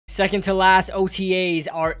Second to last OTAs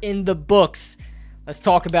are in the books. Let's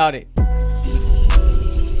talk about it.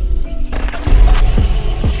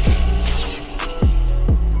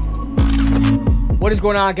 What is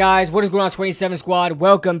going on, guys? What is going on, 27 Squad?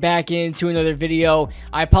 Welcome back into another video.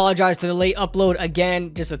 I apologize for the late upload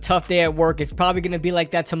again. Just a tough day at work. It's probably going to be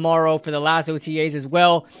like that tomorrow for the last OTAs as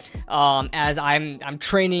well, as I'm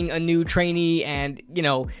training a new trainee, and you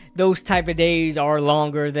know, those type of days are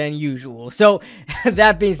longer than usual. So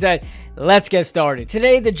that being said, let's get started.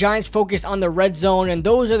 Today, the Giants focused on the red zone, and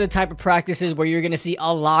those are the type of practices where you're going to see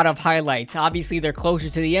a lot of highlights. Obviously, they're closer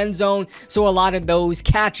to the end zone, so a lot of those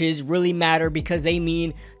catches really matter because they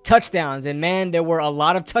mean touchdowns. And man, there were a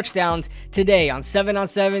lot of touchdowns today on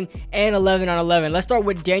 7-on-7 and 11-on-11. Let's start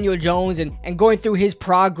with Daniel Jones and going through his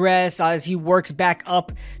progress as he works back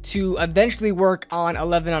up to eventually work on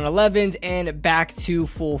 11-on-11s and back to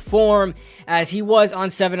full form, as he was on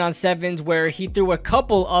 7-on-7s, where he threw a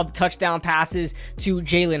couple of touchdown passes to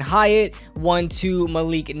Jalen Hyatt, one to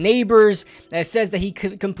Malik Nabers. That says that he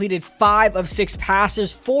completed 5 of 6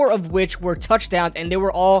 passes, 4 of which were touchdowns, and they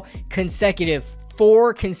were all consecutive.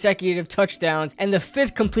 4 consecutive touchdowns, and the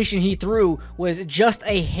 5th completion he threw was just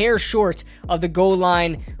a hair short of the goal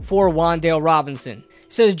line for Wan'Dale Robinson.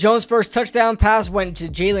 Says Jones' first touchdown pass went to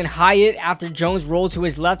Jalen Hyatt after Jones rolled to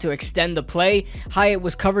his left to extend the play. Hyatt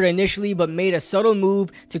was covered initially but made a subtle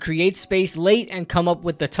move to create space late and come up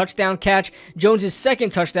with the touchdown catch. Jones'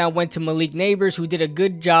 second touchdown went to Malik Nabers, who did a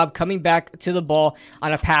good job coming back to the ball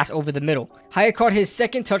on a pass over the middle. Hyatt caught his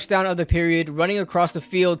second touchdown of the period running across the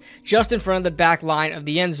field just in front of the back line of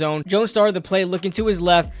the end zone. Jones started the play looking to his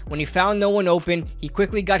left. When he found no one open, he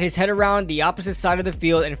quickly got his head around the opposite side of the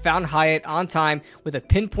field and found Hyatt on time with a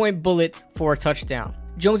pinpoint bullet for a touchdown.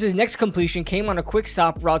 Jones' next completion came on a quick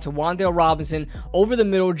stop route to Wan'Dale Robinson over the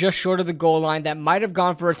middle just short of the goal line that might have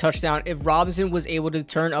gone for a touchdown if Robinson was able to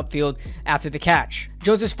turn upfield after the catch.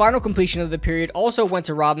 Jones' final completion of the period also went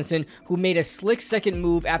to Robinson, who made a slick second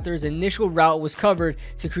move after his initial route was covered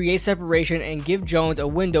to create separation and give Jones a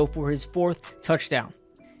window for his 4th touchdown.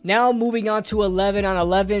 Now moving on to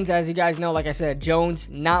 11-on-11s. As you guys know, like I said, Jones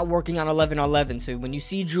not working on 11-on-11. So when you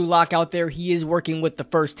see Drew Lock out there, he is working with the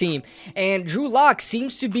first team. And Drew Lock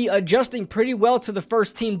seems to be adjusting pretty well to the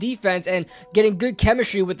first team defense and getting good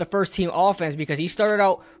chemistry with the first team offense, because he started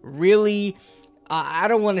out really, I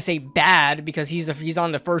don't want to say bad because he's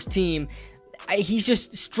on the first team. He's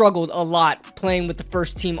just struggled a lot playing with the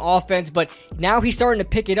first team offense, but now he's starting to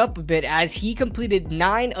pick it up a bit as he completed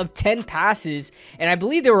 9 of 10 passes, and I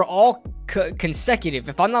believe they were all consecutive.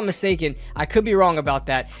 If I'm not mistaken, I could be wrong about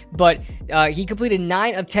that, but he completed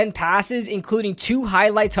 9 of 10 passes, including 2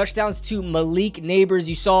 highlight touchdowns to Malik Nabers.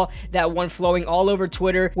 You saw that one flowing all over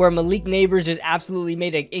Twitter where Malik Nabers just absolutely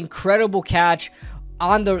made an incredible catch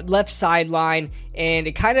on the left sideline, and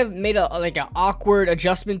it kind of made an awkward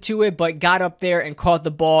adjustment to it, but got up there and caught the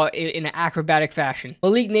ball in an acrobatic fashion.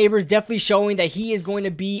 Malik Nabers definitely showing that he is going to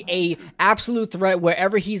be a absolute threat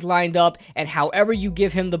wherever he's lined up, and however you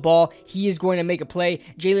give him the ball, he is going to make a play.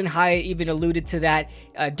 Jalen Hyatt even alluded to that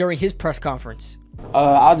during his press conference.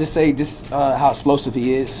 I'll just say how explosive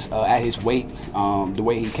he is at his weight, the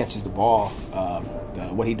way he catches the ball,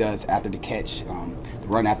 what he does after the catch, the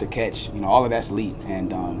run after catch, you know, all of that's elite.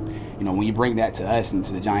 And you know, when you bring that to us and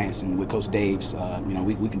to the Giants and with Coach Dave's, you know,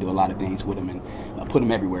 we can do a lot of things with him and put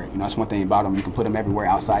him everywhere. You know, that's one thing about him. You can put him everywhere,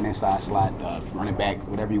 outside, inside, slot, running back,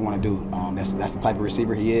 whatever you want to do. That's the type of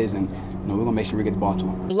receiver he is, and you know, we're gonna make sure we get the ball to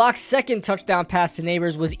him. Lock's second touchdown pass to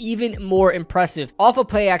Nabers was even more impressive. Off a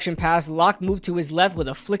play action pass, Lock moved to his left with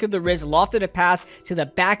a flick of the wrist, lofted a pass to the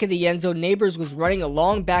back of the end zone. Nabers was running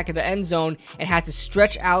along back of the end zone and had to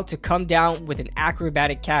stretch out to come down with an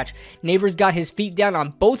acrobatic catch. Nabers got his feet down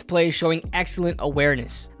on both plays, showing excellent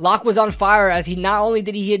awareness. Lock was on fire as he not only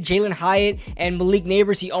did he hit Jalen Hyatt and Malik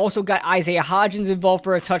Nabers, he also got Isaiah Hodgins involved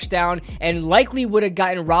for a touchdown and likely would have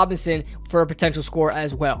gotten Robinson for a potential score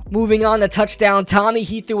as well. Moving on to touchdown Tommy,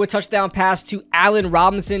 he threw a touchdown pass to Allen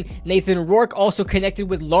Robinson. Nathan Rourke also connected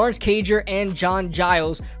with Lawrence Cager and John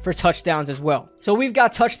Giles for touchdowns as well. So we've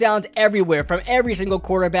got touchdowns everywhere from every single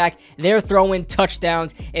quarterback. They're throwing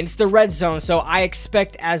touchdowns, and it's the red zone, so I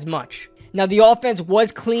expect as much. Now, the offense was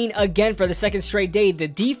clean again for the second straight day. The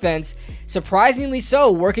defense, surprisingly so,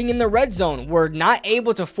 working in the red zone, were not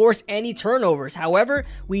able to force any turnovers. However,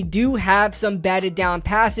 we do have some batted down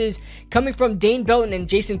passes coming from Dane Belton and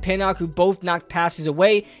Jason Pinnock, who both knocked passes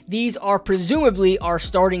away. These are presumably our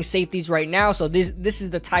starting safeties right now, so this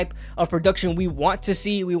is the type of production we want to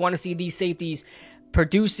see. We want to see these safeties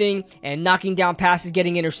producing and knocking down passes,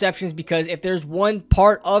 getting interceptions, because if there's one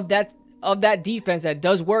part of that of that defense that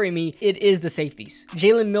does worry me, it is the safeties.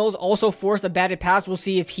 Jalen Mills also forced a batted pass. We'll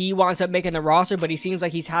see if he winds up making the roster, but he seems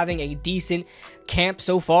like he's having a decent camp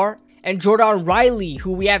so far. And Jordan Riley,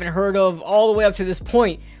 who we haven't heard of all the way up to this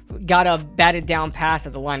point, got a batted down pass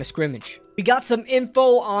at the line of scrimmage. We got some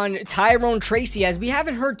info on Tyrone Tracy, as we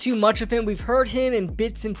haven't heard too much of him. We've heard him in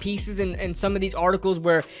bits and pieces in some of these articles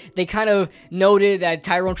where they kind of noted that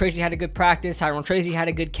Tyrone Tracy had a good practice, Tyrone Tracy had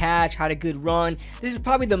a good catch, had a good run. This is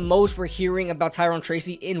probably the most we're hearing about Tyrone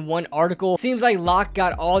Tracy in one article. Seems like Locke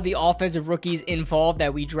got all the offensive rookies involved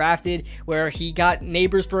that we drafted, where he got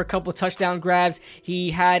Nabers for a couple touchdown grabs. He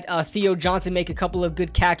had Theo Johnson make a couple of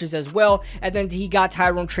good catches as well, and then he got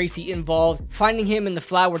Tyrone Tracy involved, finding him in the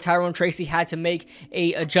flat where Tyrone Tracy had to make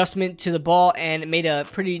a adjustment to the ball and made a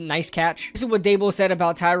pretty nice catch. This is what Dable said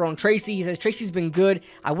about Tyrone Tracy. He says Tracy's been good.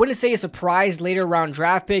 I wouldn't say a surprise later round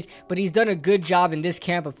draft pick, but he's done a good job in this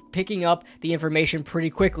camp of picking up the information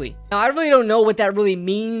pretty quickly. Now, I really don't know what that really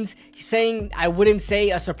means. He's saying I wouldn't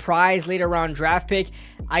say a surprise later round draft pick.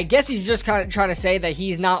 I guess he's just kind of trying to say that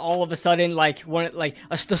he's not all of a sudden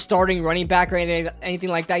the starting running back or anything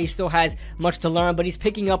like that. He still has much to learn, but he's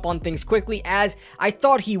picking up on things quickly, as I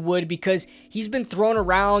thought he would, because he's been thrown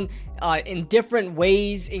around in different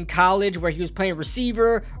ways in college, where he was playing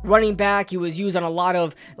receiver, running back. He was used on a lot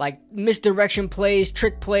of misdirection plays,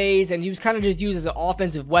 trick plays, and he was kind of just used as an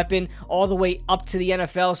offensive weapon all the way up to the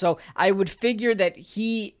NFL. So I would figure that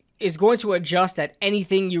he is going to adjust at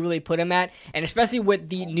anything you really put him at, and especially with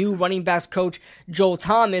the new running backs coach Joel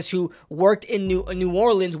Thomas, who worked in New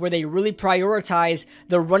Orleans, where they really prioritize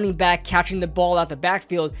the running back catching the ball out the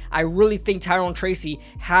backfield. I really think Tyrone Tracy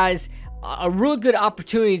has a real good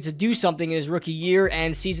opportunity to do something in his rookie year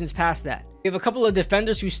and seasons past that. We have a couple of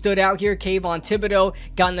defenders who stood out here. Kayvon Thibodeau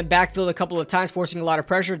got in the backfield a couple of times, forcing a lot of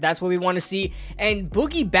pressure. That's what we want to see. And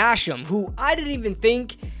Boogie Basham, who I didn't even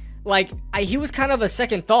think, he was kind of a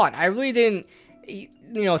second thought. I really didn't,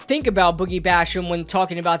 think about Boogie Basham when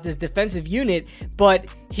talking about this defensive unit,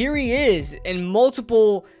 but here he is in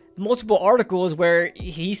multiple articles where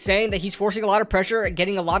he's saying that he's forcing a lot of pressure and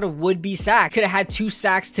getting a lot of would-be sacks. Could have had 2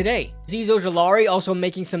 sacks today. Azeez Ojulari also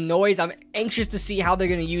making some noise. I'm anxious to see how they're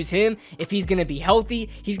going to use him. If he's going to be healthy,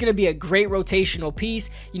 he's going to be a great rotational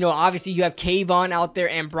piece. Obviously you have Kayvon out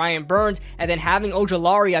there and Brian Burns, and then having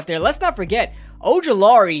Ojulari out there. Let's not forget,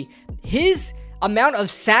 Ojulari, his amount of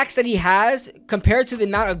sacks that he has compared to the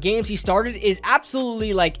amount of games he started is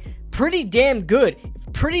absolutely pretty damn good.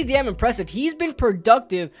 Pretty damn impressive. He's been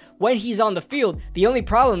productive when he's on the field. The only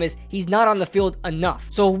problem is he's not on the field enough.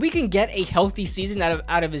 So if we can get a healthy season out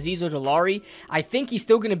of Azeez Ojulari, I think he's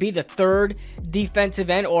still going to be the 3rd defensive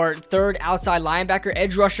end or 3rd outside linebacker,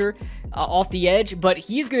 edge rusher off the edge, but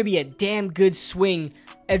he's going to be a damn good swing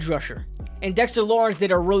edge rusher. And Dexter Lawrence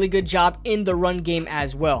did a really good job in the run game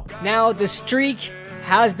as well. Now, the streak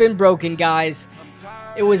has been broken, guys.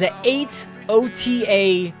 It was an 8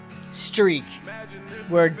 OTA streak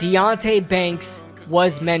where Deonte Banks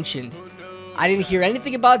was mentioned. I didn't hear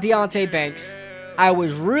anything about Deonte Banks. I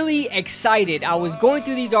was really excited. I was going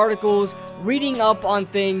through these articles, reading up on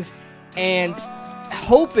things, and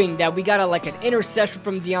hoping that we got an interception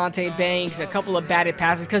from Deonte Banks, a couple of batted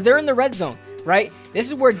passes, because they're in the red zone, right? This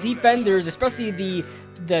is where defenders, especially the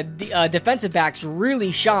defensive backs,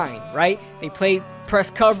 really shine, right? They play press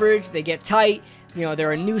coverage, they get tight.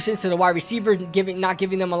 They're a nuisance to the wide receivers, not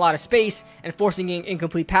giving them a lot of space and forcing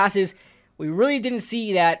incomplete passes. We really didn't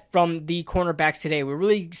see that from the cornerbacks today. We're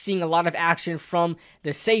really seeing a lot of action from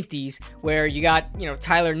the safeties, where you got,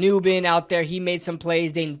 Tyler Nubin out there. He made some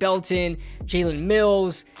plays. Dane Belton, Jalen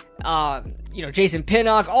Mills, Jason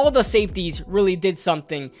Pinnock. All the safeties really did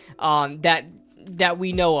something that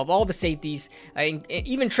we know of. All the safeties,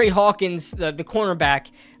 even Trey Hawkins, the cornerback,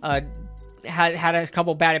 had a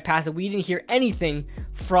couple batted passes. We didn't hear anything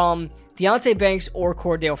from Deonte Banks or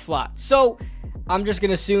Cordell Flott. So I'm just going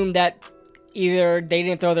to assume that either they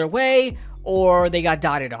didn't throw their way or they got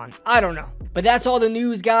dotted on. I don't know. But that's all the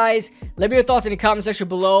news, guys. Let me know your thoughts in the comment section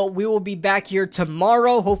below. We will be back here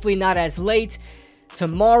tomorrow, hopefully not as late.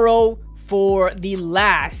 Tomorrow for the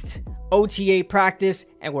last OTA practice,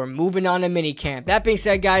 and we're moving on to minicamp. That being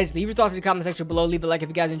said, guys, leave your thoughts in the comment section below. Leave a like if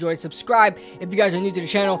you guys enjoyed. Subscribe if you guys are new to the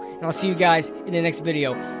channel, and I'll see you guys in the next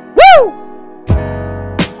video. Woo!